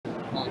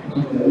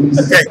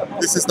Okay,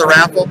 this is the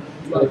raffle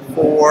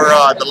for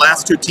the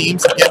last two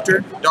teams.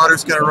 Ginter,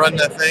 daughter's going to run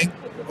the thing.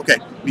 Okay,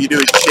 what you do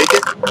is shake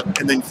it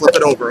and then flip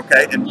it over,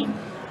 okay? And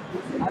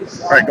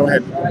all right, go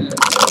ahead.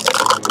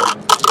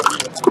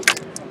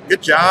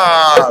 Good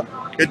job.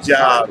 Good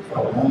job.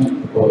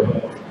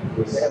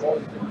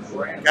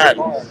 God,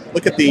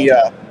 look at the,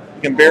 you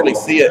can barely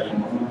see it.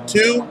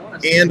 2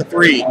 and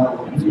 3.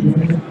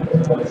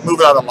 Move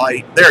it out of the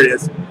light. There it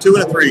is. 2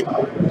 and a 3.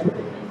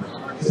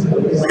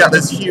 We got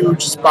this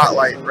huge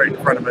spotlight right in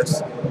front of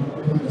us.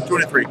 2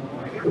 and a 3.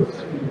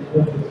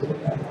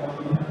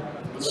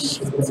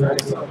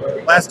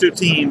 Last two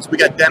teams, we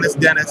got Dennis,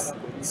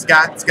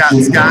 Scott,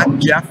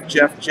 Jeff,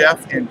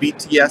 and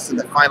BTS in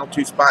the final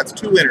two spots.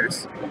 2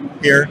 winners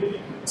here.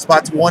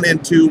 Spots 1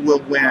 and 2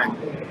 will win.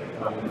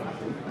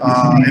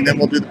 And then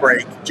we'll do the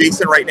break.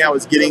 Jason right now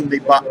is getting the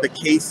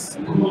case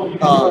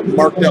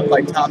marked up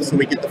by top so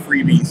we get the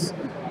freebies.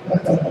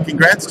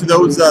 Congrats to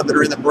those that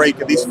are in the break.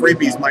 These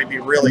freebies might be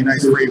really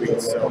nice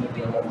freebies. So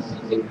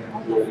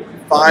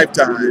 5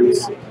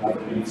 times.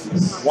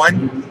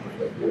 1,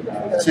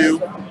 2,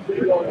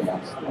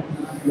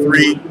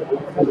 3,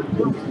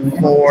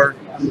 4,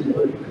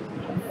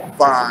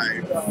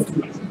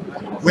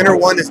 5. Winner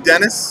 1 is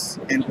Dennis,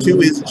 and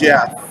 2 is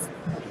Jeff.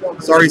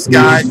 Sorry,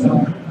 Scott.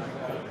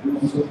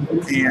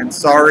 And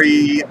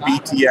sorry,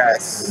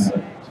 BTS.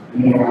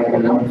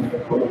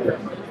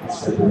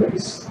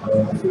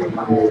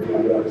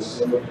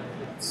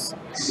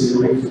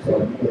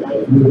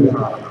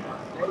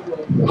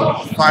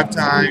 5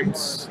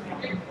 times.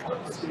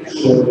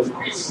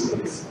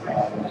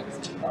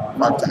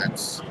 5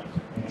 times.